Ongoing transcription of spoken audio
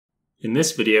In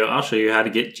this video, I'll show you how to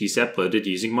get GSAP loaded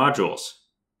using modules.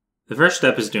 The first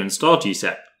step is to install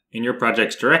GSAP. In your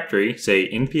project's directory,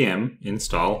 say npm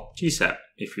install GSAP.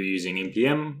 If you're using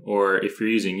npm, or if you're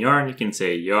using yarn, you can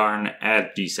say yarn add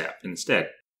GSAP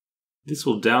instead. This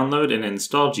will download and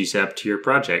install GSAP to your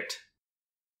project.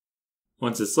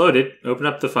 Once it's loaded, open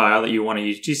up the file that you want to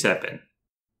use GSAP in.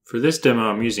 For this demo,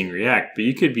 I'm using React, but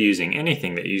you could be using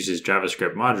anything that uses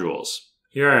JavaScript modules.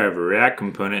 Here I have a React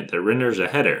component that renders a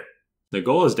header. The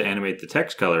goal is to animate the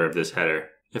text color of this header.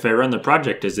 If I run the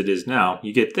project as it is now,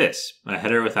 you get this, a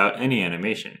header without any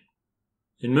animation.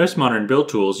 In most modern build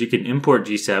tools, you can import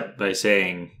GSAP by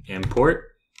saying import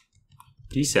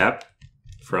GSAP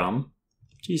from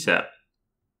GSAP.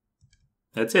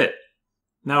 That's it.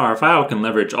 Now our file can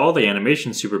leverage all the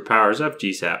animation superpowers of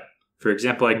GSAP. For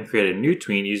example, I can create a new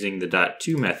tween using the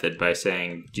 .to method by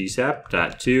saying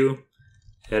gsap.to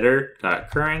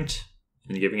header.current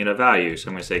and giving it a value. So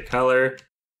I'm going to say color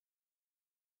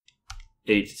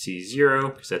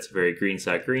HC0 because that's a very green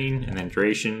side green, and then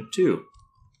duration 2.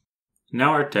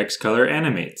 Now our text color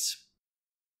animates.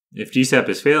 If GSAP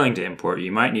is failing to import,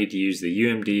 you might need to use the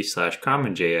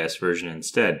umd/commonjs version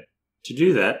instead. To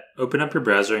do that, open up your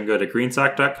browser and go to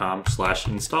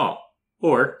greensock.com/install,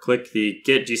 or click the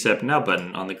Get GSAP Now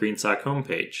button on the Greensock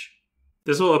homepage.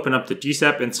 This will open up the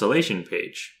GSAP installation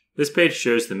page. This page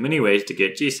shows the many ways to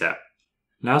get GSAP.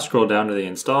 Now scroll down to the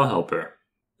install helper.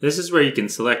 This is where you can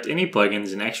select any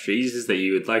plugins and extra eases that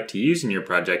you would like to use in your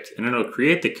project, and it'll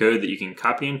create the code that you can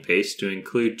copy and paste to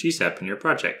include GSAP in your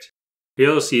project. Here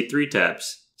you'll see 3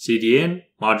 tabs: CDN,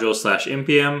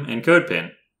 Module/npm, and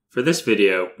CodePen. For this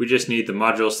video, we just need the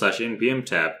Module/npm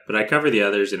tab, but I cover the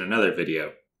others in another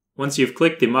video. Once you've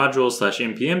clicked the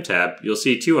Module/npm tab, you'll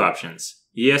see 2 options: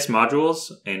 ES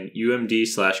Modules and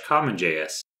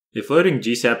UMD/CommonJS. If loading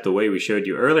GSAP the way we showed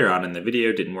you earlier on in the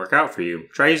video didn't work out for you,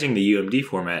 try using the UMD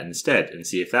format instead and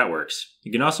see if that works.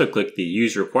 You can also click the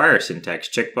Use Require syntax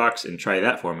checkbox and try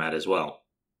that format as well.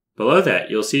 Below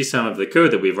that, you'll see some of the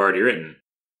code that we've already written.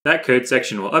 That code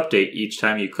section will update each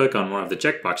time you click on one of the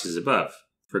checkboxes above.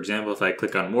 For example, if I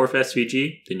click on Morph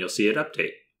SVG, then you'll see it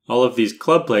update. All of these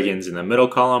club plugins in the middle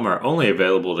column are only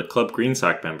available to Club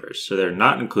Greensock members, so they're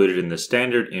not included in the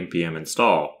standard npm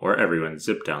install or everyone's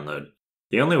zip download.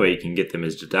 The only way you can get them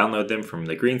is to download them from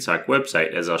the Greensock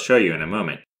website, as I'll show you in a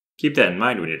moment. Keep that in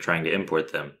mind when you're trying to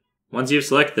import them. Once you've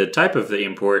selected the type of the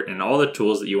import and all the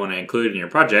tools that you want to include in your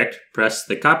project, press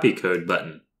the Copy Code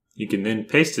button. You can then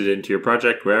paste it into your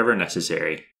project wherever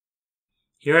necessary.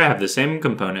 Here I have the same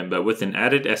component but with an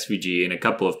added SVG and a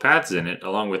couple of paths in it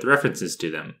along with references to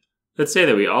them. Let's say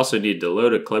that we also need to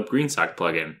load a Club Greensock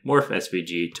plugin, Morph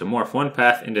SVG, to morph one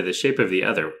path into the shape of the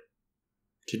other.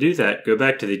 To do that, go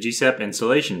back to the GSAP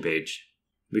installation page.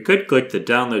 We could click the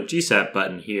Download GSAP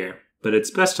button here, but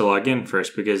it's best to log in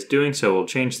first because doing so will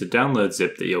change the download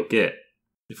zip that you'll get.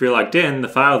 If you're logged in, the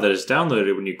file that is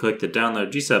downloaded when you click the Download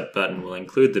GSAP button will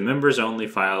include the members-only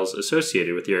files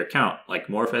associated with your account, like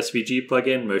Morph SVG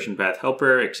plugin, Motion Path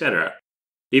Helper, etc.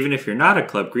 Even if you're not a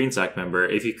Club Greensock member,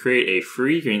 if you create a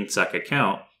free Greensock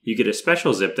account, you get a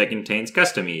special zip that contains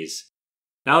custom ease.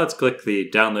 Now let's click the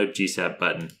Download GSAP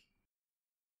button.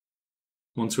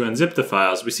 Once we unzip the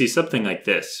files, we see something like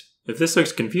this. If this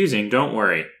looks confusing, don't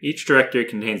worry. Each directory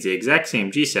contains the exact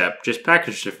same GSAP, just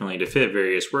packaged differently to fit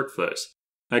various workflows.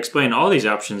 I explain all these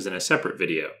options in a separate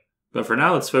video. But for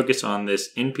now, let's focus on this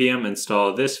npm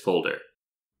install this folder.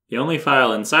 The only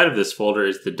file inside of this folder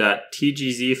is the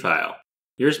 .tgz file.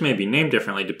 Yours may be named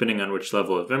differently depending on which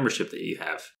level of membership that you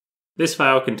have. This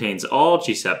file contains all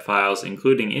GSAP files,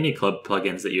 including any club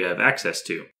plugins that you have access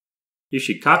to. You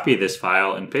should copy this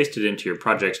file and paste it into your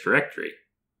project's directory.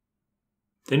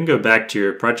 Then go back to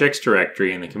your project's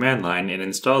directory in the command line and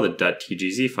install the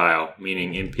 .tgz file,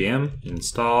 meaning npm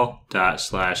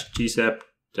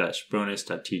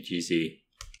install./gsap-bonus.tgz.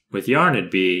 With yarn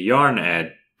it'd be yarn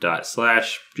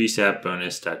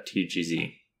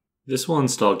add./gsap-bonus.tgz. This will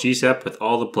install GSAP with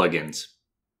all the plugins.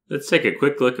 Let's take a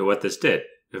quick look at what this did.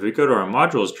 If we go to our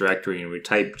modules directory and we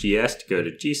type gs to go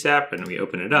to GSAP and we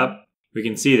open it up, we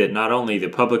can see that not only the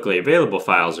publicly available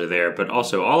files are there, but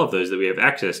also all of those that we have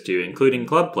access to, including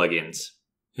club plugins.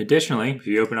 Additionally, if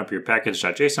you open up your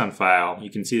package.json file, you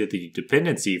can see that the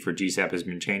dependency for GSAP has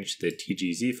been changed to the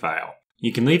TGZ file.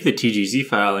 You can leave the TGZ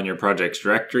file in your project's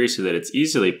directory so that it's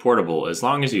easily portable as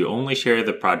long as you only share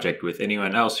the project with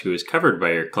anyone else who is covered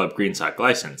by your Club Greensock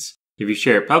license. If you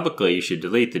share it publicly, you should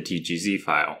delete the TGZ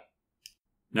file.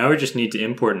 Now we just need to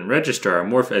import and register our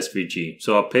Morph SVG,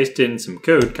 so I'll paste in some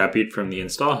code copied from the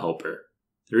install helper.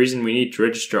 The reason we need to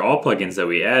register all plugins that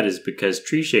we add is because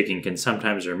tree shaking can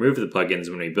sometimes remove the plugins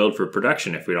when we build for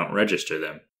production if we don't register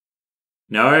them.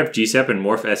 Now I have GSAP and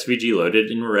morph SVG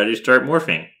loaded and we're ready to start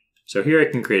morphing. So here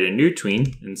I can create a new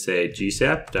tween and say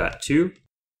GSAP.to,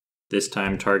 this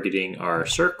time targeting our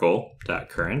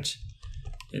circle.current,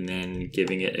 and then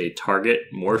giving it a target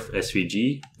morph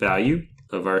SVG value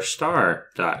of our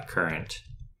star.current,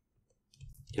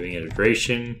 giving it a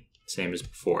duration, same as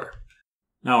before.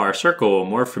 Now our circle will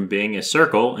morph from being a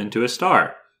circle into a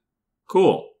star.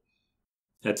 Cool.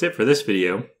 That's it for this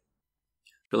video.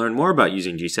 To learn more about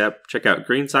using GSAP, check out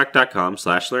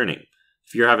greensock.com/learning.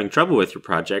 If you're having trouble with your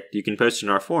project, you can post in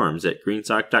our forums at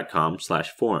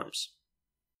greensock.com/forums.